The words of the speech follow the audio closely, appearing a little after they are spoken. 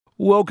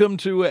Welcome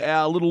to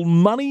our little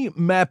Money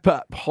Map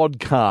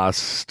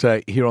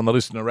podcast here on the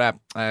Listener app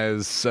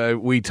as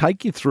we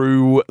take you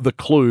through the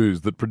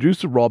clues that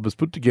producer Rob has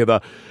put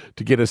together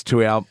to get us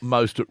to our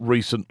most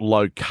recent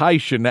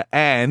location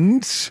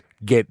and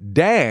get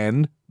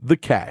Dan the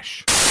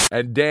cash.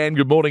 And Dan,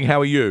 good morning.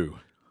 How are you?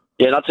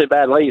 Yeah, not too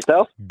bad. Lee,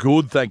 yourself?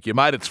 Good, thank you,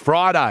 mate. It's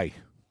Friday.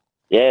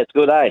 Yeah, it's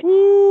good, eh?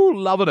 Ooh,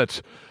 loving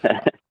it.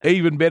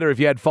 Even better if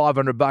you had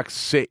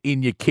 $500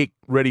 in your kick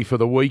ready for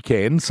the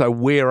weekend. So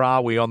where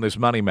are we on this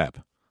money map?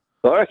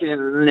 I reckon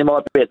you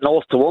might be at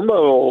North Toowoomba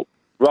or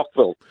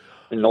Rockville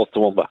in North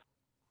Toowoomba.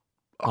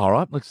 All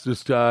right, let's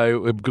just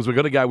go, because we've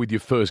got to go with your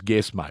first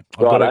guess, mate.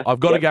 I've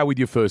got to go with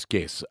your first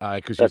guess,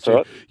 because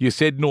you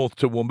said North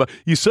Toowoomba.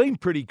 You seem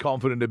pretty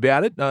confident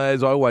about it,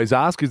 as I always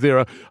ask. Is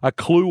there a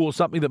clue or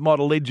something that might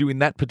have led you in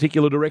that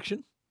particular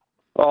direction?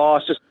 Oh,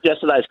 it's just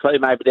yesterday's clue,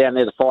 maybe down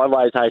near the Five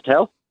Ways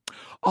Hotel.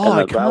 Oh,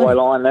 and the railway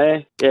line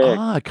there. Yeah.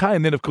 Ah, okay.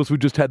 And then, of course, we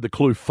just had the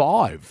clue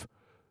 5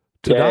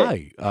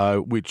 today,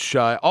 which,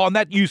 and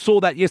that you saw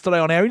that yesterday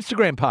on our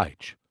Instagram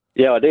page.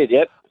 Yeah, I did,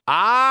 yep.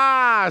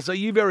 Ah, so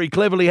you very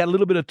cleverly had a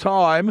little bit of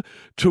time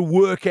to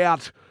work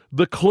out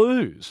the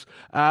clues.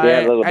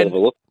 Yeah, a little bit of a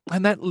look.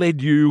 And that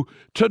led you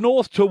to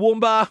North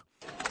Toowoomba,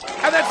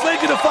 and that's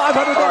led you to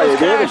 $500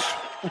 cash.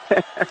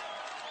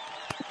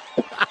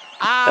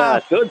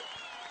 That's good.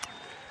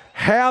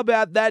 How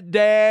about that,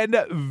 Dan?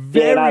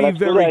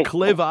 Very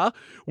clever.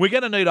 We're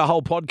going to need a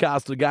whole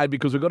podcast again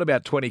because we've got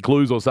about 20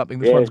 clues or something.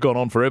 This one's gone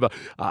on forever.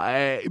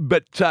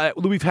 But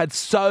we've had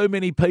so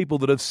many people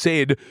that have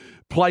said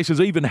places,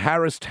 even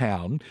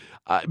Harristown,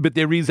 but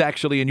there is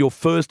actually, and your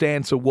first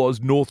answer was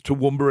North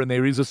Toowoomba, and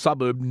there is a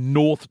suburb,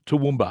 North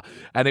Toowoomba.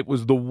 And it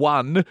was the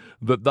one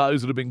that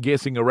those that have been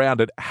guessing around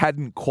it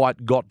hadn't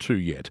quite got to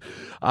yet.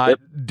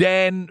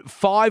 Dan,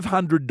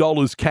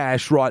 $500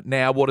 cash right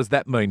now. What does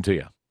that mean to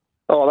you?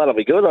 Oh, that'll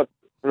be good. I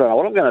don't know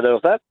what I'm going to do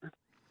with that.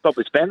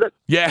 Probably spend it.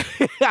 Yeah.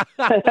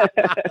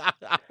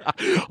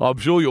 I'm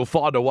sure you'll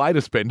find a way to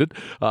spend it.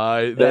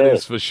 That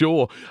is for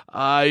sure.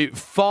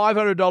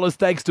 $500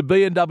 thanks to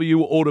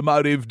B&W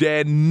Automotive,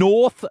 Dan.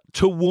 North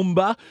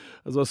Toowoomba.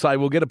 As I say,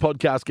 we'll get a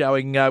podcast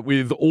going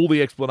with all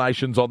the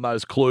explanations on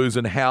those clues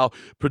and how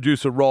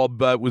producer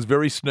Rob was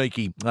very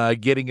sneaky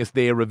getting us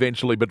there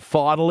eventually. But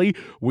finally,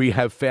 we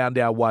have found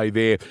our way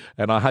there.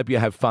 And I hope you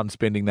have fun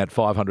spending that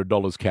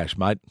 $500 cash,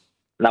 mate.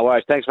 No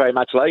worries. Thanks very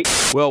much, Lee.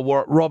 Well,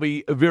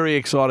 Robbie, very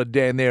excited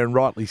down there, and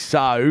rightly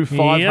so.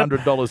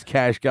 $500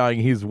 cash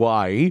going his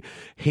way.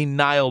 He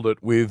nailed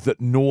it with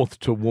North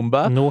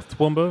Toowoomba. North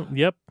Toowoomba,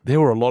 yep. There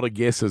were a lot of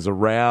guesses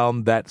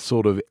around that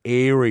sort of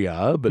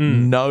area, but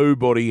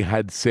nobody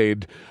had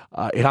said...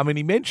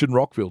 he mentioned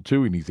Rockville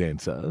too in his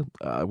answer,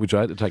 which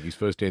I had to take his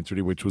first answer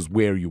to, which was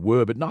where you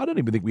were. But no, I don't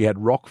even think we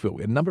had Rockville.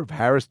 We had a number of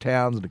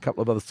Harristowns and a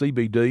couple of other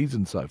CBDs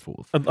and so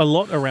forth. A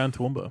lot around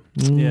Toowoomba,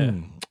 yeah.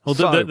 Well,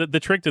 the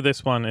trick to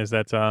this one is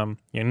that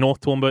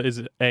North Toowoomba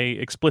is a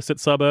explicit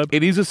suburb.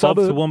 It is a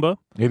suburb of Toowoomba.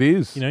 It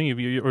is.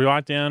 You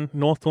write down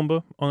North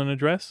Toowoomba on an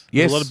address.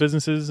 Yes. There's a lot of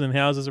businesses and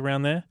houses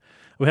around there.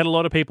 We had a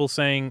lot of people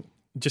saying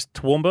just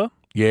Toowoomba.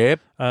 Yep.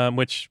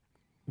 Which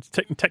is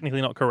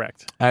technically not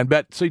correct.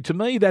 But see, to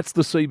me, that's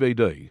the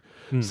CBD.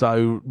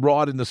 So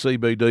right in the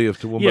CBD of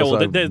Toowoomba. Yeah,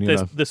 well,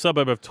 there's the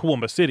suburb of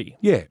Toowoomba City.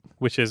 Yeah.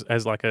 Which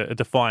has like a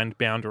defined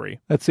boundary.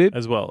 That's it.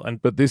 As well.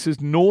 But this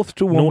is North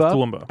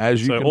Toowoomba.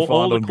 As you can find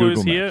all the on clues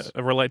Google here Maps.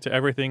 relate to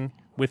everything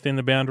within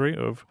the boundary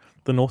of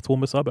the North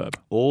Toowoomba suburb.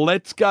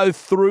 Let's go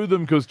through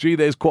them because,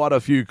 there's quite a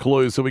few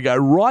clues. So we go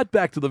right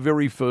back to the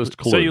very first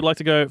clue. So you'd like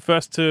to go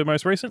first to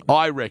most recent?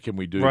 I reckon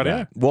we do right that.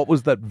 Out. What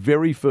was that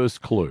very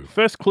first clue?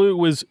 First clue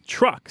was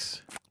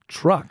trucks.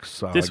 Trucks.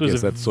 So this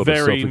was a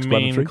very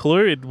mean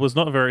clue. It was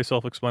not very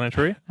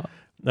self-explanatory.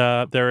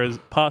 There is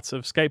parts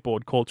of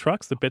skateboard called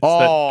trucks, the bits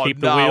that keep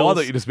the wheels. I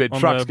thought you just meant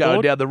trucks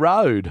going down the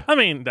road. I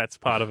mean, that's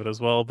part of it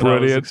as well, but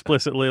Brilliant. I was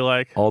explicitly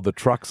like... Oh, the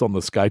trucks on the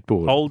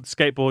skateboard. Old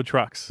skateboard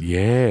trucks.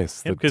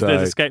 Yes. Because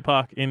there's a skate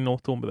park in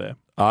North Toowoomba there.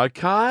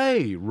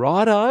 Okay,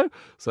 righto.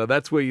 So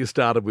that's where you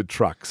started with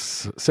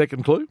trucks.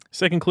 Second clue?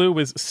 Second clue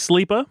was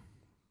sleeper.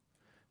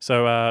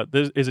 So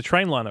there is a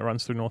train line that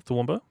runs through North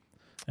Toowoomba.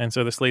 And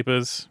so the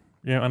sleepers,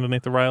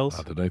 underneath the rails.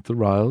 Underneath the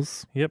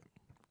rails. Yep.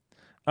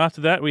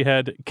 After that, we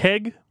had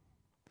keg.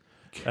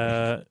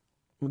 There's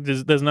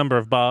a number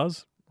of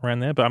bars around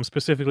there, but I'm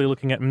specifically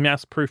looking at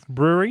Mouse-Proof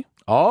Brewery.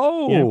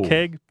 Oh.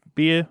 Keg,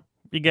 beer,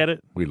 you get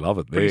it. We love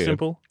it there. Pretty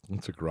simple.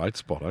 It's a great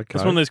spot, okay.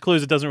 It's one of those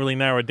clues that doesn't really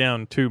narrow it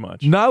down too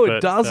much. No,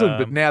 it doesn't,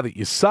 but now that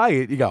you say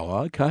it, you go,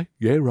 okay,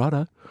 yeah,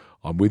 righto,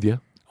 I'm with you.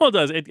 Well, it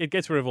does. It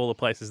gets rid of all the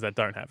places that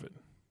don't have it.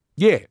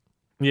 Yeah.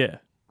 Yeah.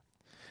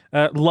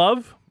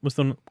 Love was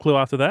the clue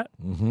after that.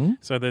 Mm-hmm.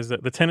 So there's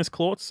the tennis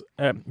courts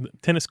at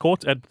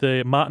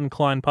the Martin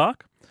Klein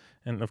Park.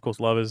 And, of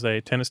course, love is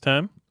a tennis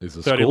term. Is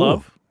a Dirty school.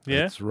 Love.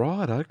 Yeah. That's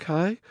right,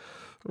 okay.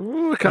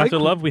 Ooh, okay. After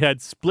love, we had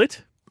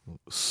Split.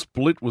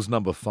 Split was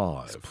number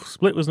 5.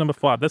 Split was number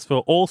 5. That's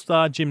for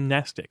All-Star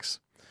Gymnastics.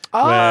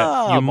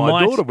 where you my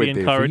might daughter be went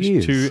there for encouraged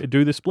years. to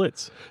do the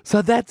splits.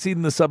 So that's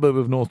in the suburb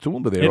of North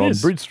Toowoomba there It on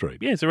is. Bridge Street.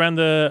 Yeah, it's around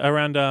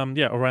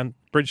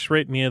Bridge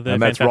Street near the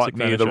And that's Fantastic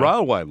right near the Furniture.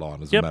 railway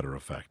line, as a Yep. matter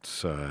of fact.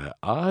 So,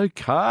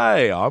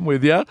 okay, I'm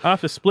with you.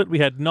 After Split, we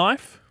had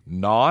Knife.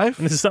 Knife.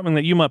 And this is something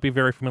that you might be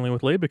very familiar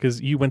with, Lee,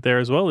 because you went there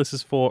as well. This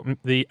is for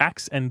the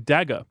Axe and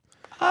Dagger.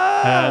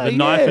 The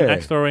knife and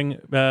axe throwing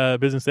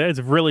business there. It's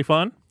really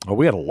fun. Oh,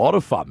 we had a lot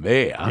of fun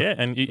there. Yeah,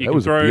 and you that can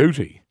was throw a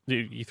beauty.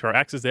 You throw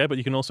axes there, but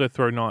you can also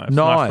throw knives.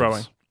 Knives. Knife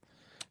throwing.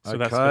 So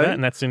that's for Okay. that,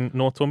 and that's in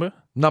North Toowoomba.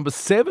 Number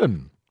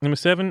 7. Number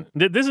 7.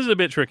 This is a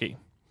bit tricky.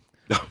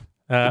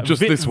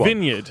 Just this one.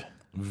 Vineyard.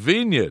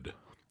 Vineyard.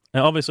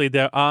 Now, obviously,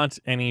 there aren't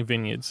any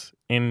vineyards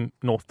in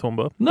North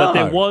Toowoomba, No. but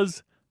there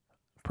was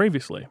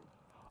previously.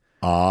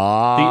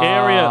 Ah, The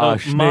area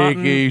of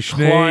Martin sneaky.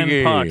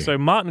 Klein Park. So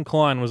Martin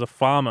Klein was a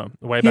farmer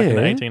way back in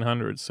the Yeah.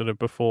 1800s, sort of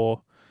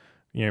before,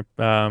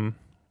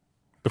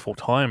 before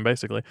time,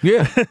 basically.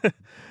 Yeah.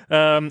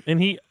 And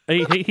he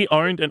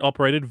owned and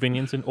operated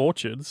vineyards and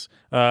orchards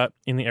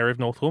in the area of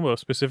North Toowoomba,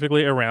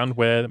 specifically around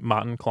where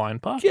Martin Klein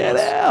Park Get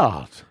was.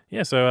 out.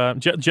 Yeah, so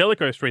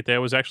Jellicoe Street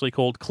there was actually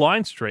called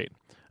Klein Street,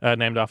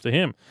 named after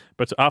him.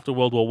 But after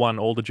World War I,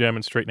 all the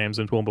German street names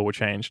in Toowoomba were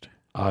changed.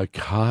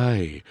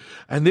 Okay.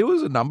 And there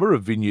was a number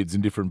of vineyards in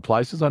different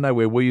places. I know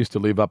where we used to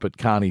live up at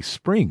Carney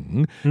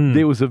Spring,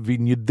 there was a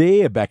vineyard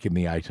there back in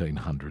the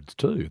 1800s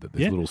too.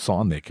 There's a little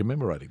sign there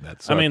commemorating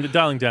that. So I mean, the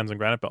Darling Downs and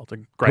Granite Belt are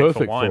great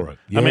perfect for wine. for it.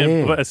 I mean,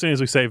 Yeah. but as soon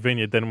as we say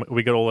vineyard, then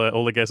we get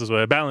all the guesses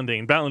were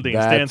Ballindine,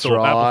 that's Stansell,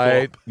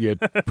 right. Applethorpe. You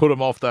put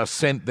them off the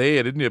scent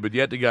there, didn't you? But you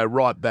had to go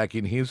right back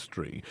in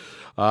history.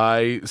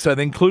 So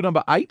then clue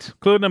number 8.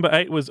 Clue number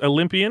 8 was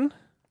Olympian.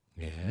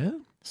 Yeah.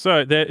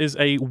 So there is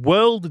a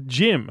World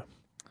Gym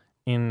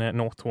in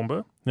North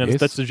Toowoomba. Now, Yes.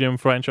 that's the gym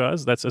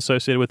franchise that's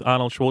associated with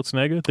Arnold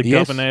Schwarzenegger, the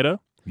Yes. Governator.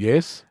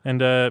 Yes.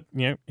 And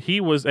he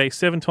was a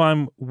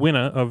 7-time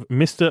winner of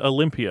Mr.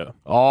 Olympia.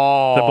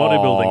 Oh, The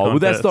bodybuilding well,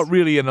 that's contest. not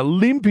really an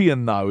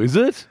Olympian, though, is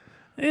it?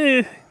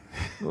 Eh,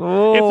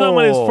 Oh, if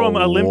someone is from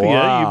Olympia, you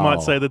wow.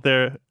 might say that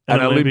they're An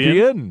Olympian.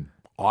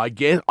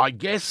 Olympian. I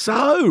guess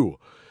so.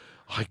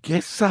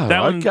 That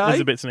one okay.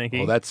 is a bit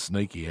sneaky. Oh, that's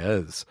sneaky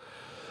as.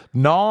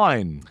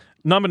 9.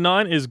 Number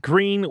 9 is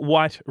green,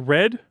 white,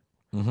 red.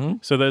 Mm-hmm.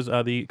 So those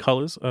are the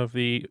colours of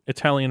the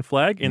Italian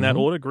flag in that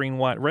order, green,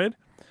 white, red.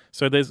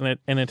 So there's an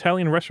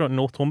Italian restaurant in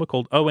North Toowoomba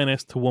called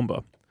ONS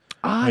Toowoomba.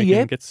 Ah, You yeah.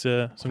 can get some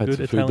Had good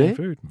some Italian there.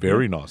 food.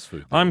 Very Yeah. nice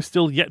food. there. I'm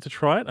still yet to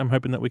try it. I'm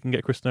hoping that we can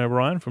get Kristen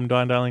O'Brien from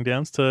Darling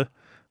Downs to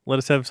let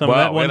us have some of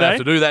Well, that we're one going to day. have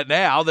to do that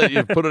now that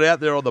you've put it out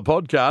there on the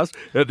podcast.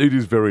 It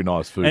is very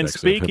nice food. And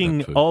actually. I've had that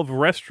speaking food. of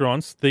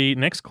restaurants, the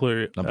next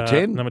clue, Number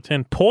 10? Number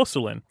 10,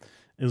 porcelain,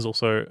 is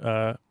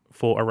also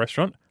for a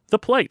restaurant. The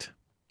Plate.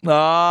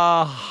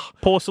 Ah,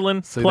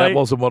 Porcelain, see, plate. that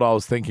wasn't what I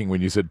was thinking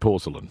when you said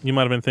porcelain. You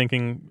might have been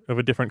thinking of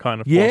a different kind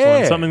of Yeah.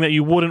 porcelain, something that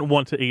you wouldn't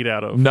want to eat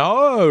out of.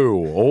 No,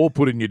 or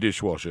put in your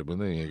dishwasher. But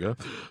there you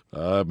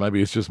go.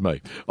 Maybe it's just me.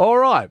 All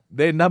right,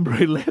 then number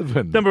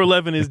 11. Number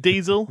 11 is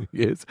Diesel.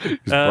 Yes, he's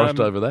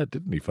brushed over that,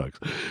 didn't he, folks?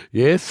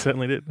 Yes,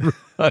 Certainly did.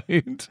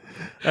 right.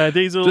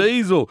 Diesel.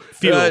 Diesel,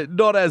 Fuel.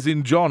 not as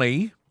in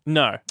Johnny.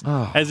 No,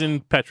 Oh. as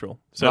in petrol.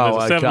 So Oh,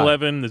 there's a okay.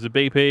 7-Eleven, there's a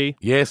BP,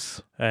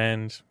 Yes,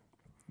 and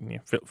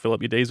fill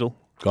up your diesel.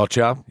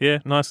 gotcha. Yeah,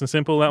 nice and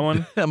simple, that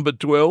one. Number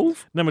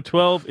 12. Number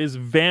 12 is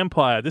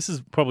vampire. This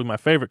is probably my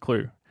favorite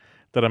clue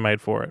that I made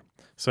for it.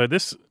 So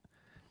this,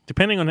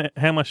 depending on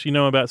how much you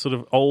know about sort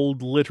of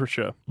old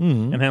literature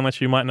and how much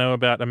you might know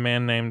about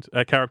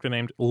a character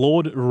named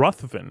Lord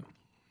Ruthven,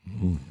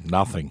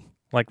 Nothing.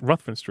 like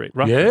Ruthven Street.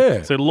 Ruthven.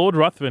 Yeah. So Lord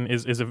Ruthven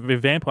is a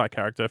vampire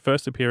character,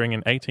 first appearing in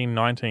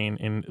 1819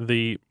 in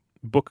the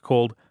book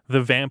called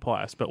The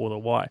Vampire, spelled with a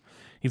Y.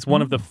 He's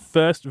one of the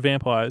first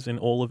vampires in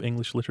all of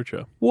English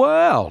literature.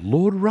 Wow,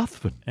 Lord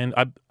Ruthven. And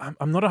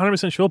I'm not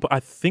 100% sure, but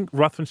I think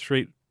Ruthven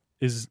Street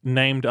is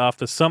named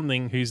after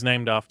something who's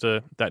named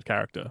after that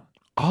character.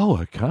 Oh,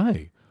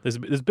 okay. There's a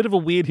bit of a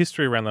weird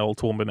history around the old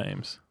Toowoomba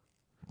names.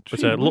 But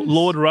Gee whiz.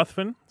 Lord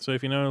Ruthven. So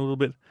if you know a little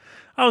bit,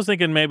 I was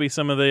thinking maybe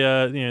some of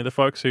the the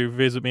folks who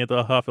visit me at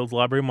the Harfields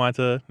Library might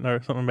know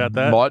something about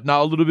that. Might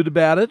know a little bit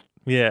about it.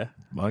 Yeah.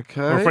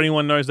 Okay. Or if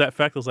anyone knows that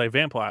fact, they'll say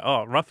vampire.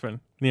 Oh,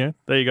 Ruthven. Yeah,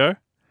 there you go.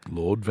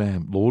 Lord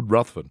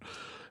Ruthven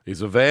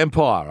is a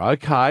vampire.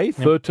 Okay,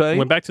 13.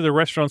 We're back to the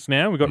restaurants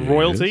now. We've got Yes.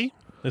 Royalty.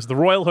 There's the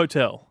Royal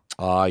Hotel.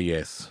 Ah,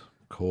 yes,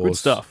 of course. Good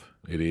stuff.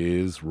 It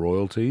is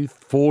Royalty.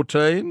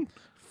 14.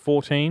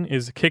 14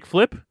 is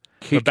Kickflip.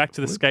 We're back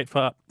to the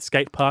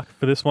skate park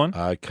for this one.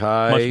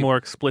 Okay. Much more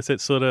explicit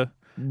sort of.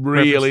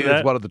 Really, reference to that's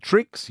that. one of the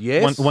tricks.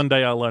 Yes. One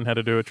day I'll learn how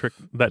to do a trick.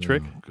 That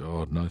trick. Oh,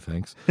 God, no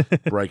thanks.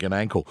 Break an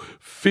ankle.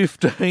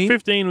 15.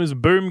 15 was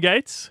Boom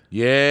Gates.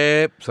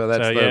 Yep. So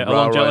that's So the yeah,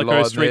 along railway Jellicoe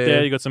line Street there.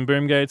 there, you got some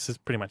boom gates. There's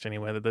pretty much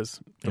anywhere that there's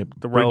the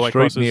Bridge railway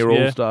Street crosses. near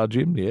Yeah. All-Star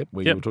Gym. Yep,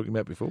 where you Yep. were talking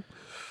about before.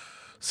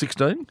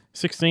 16.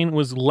 16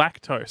 was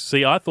Lactose.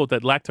 See, I thought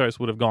that Lactose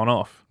would have gone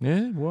off.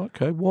 Yeah. Well,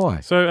 okay. Why?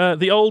 So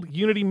the old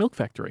Unity Milk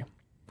Factory.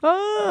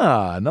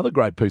 Ah, another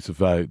great piece of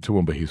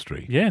Toowoomba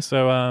history. Yeah.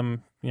 So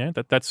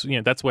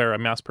That's where a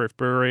Mouseproof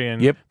Brewery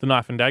and Yep. the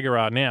Knife and Dagger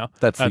are now.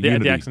 That's the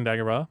Unity. the Axe and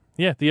Dagger are.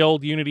 Yeah, the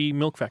old Unity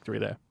milk factory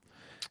there.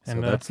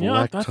 And that's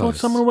I thought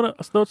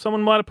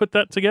someone might have put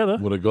that together.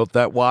 Would have got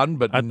that one,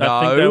 but I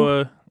no. think they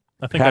were.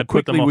 I think How I'd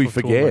put them quickly off we of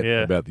forget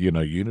Toowoomba, about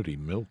Unity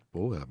milk.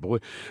 Boy, oh boy.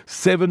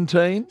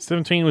 17,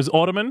 17 was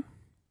Ottoman.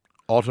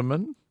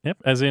 Ottoman. Yep,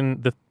 as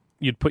in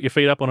you'd put your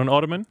feet up on an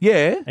ottoman.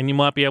 Yeah. And you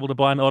might be able to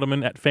buy an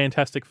ottoman at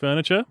Fantastic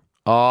Furniture.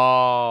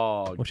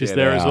 Oh, which is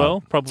there as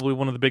well. Probably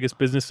one of the biggest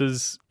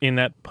businesses in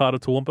that part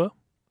of Toowoomba.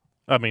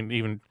 I mean,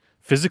 even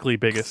physically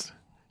biggest.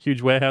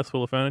 Huge warehouse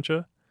full of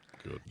furniture.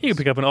 Goodness. You can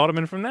pick up an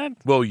ottoman from that.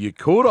 Well, you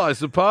could, I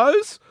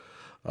suppose.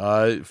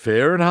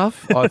 Fair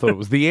enough. I thought it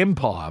was the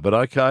Empire, but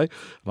okay. And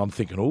I'm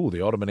thinking,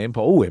 the Ottoman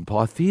Empire.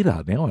 Empire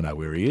Theatre. Now I know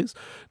where he is.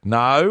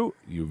 No,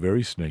 you're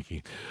very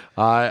sneaky.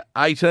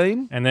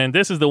 18. And then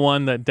this is the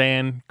one that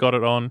Dan got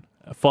it on.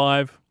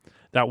 5.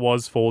 That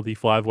was for the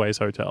Five Ways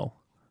Hotel.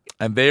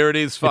 And there it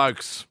is,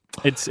 folks.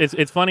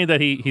 It's funny that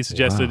he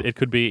suggested it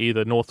could be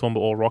either North Toowoomba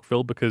or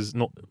Rockville because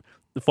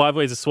the Five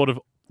Ways is sort of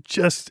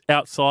just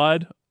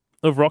outside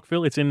of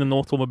Rockville. It's in the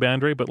North Toowoomba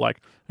boundary, but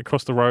like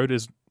across the road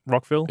is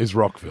Rockville.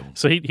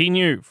 So he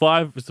knew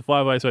 5 was the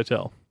Five Ways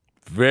Hotel.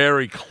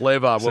 Very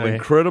clever. Well,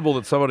 incredible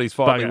that somebody's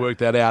finally worked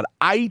that out.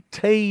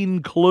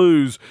 18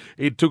 clues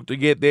it took to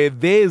get there.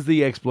 There's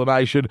the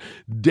explanation.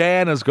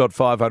 Dan has got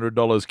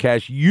 $500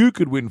 cash. You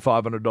could win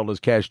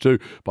 $500 cash too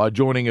by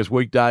joining us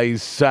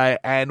weekdays,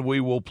 and we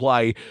will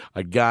play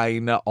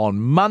again on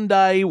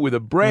Monday with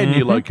a brand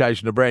new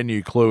location, a brand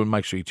new clue, and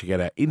make sure you check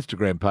out our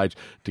Instagram page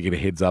to get a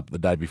heads up the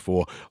day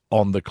before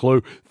on the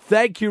clue.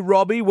 Thank you,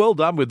 Robbie. Well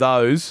done with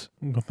those.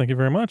 Well, thank you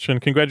very much, and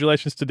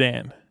congratulations to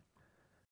Dan.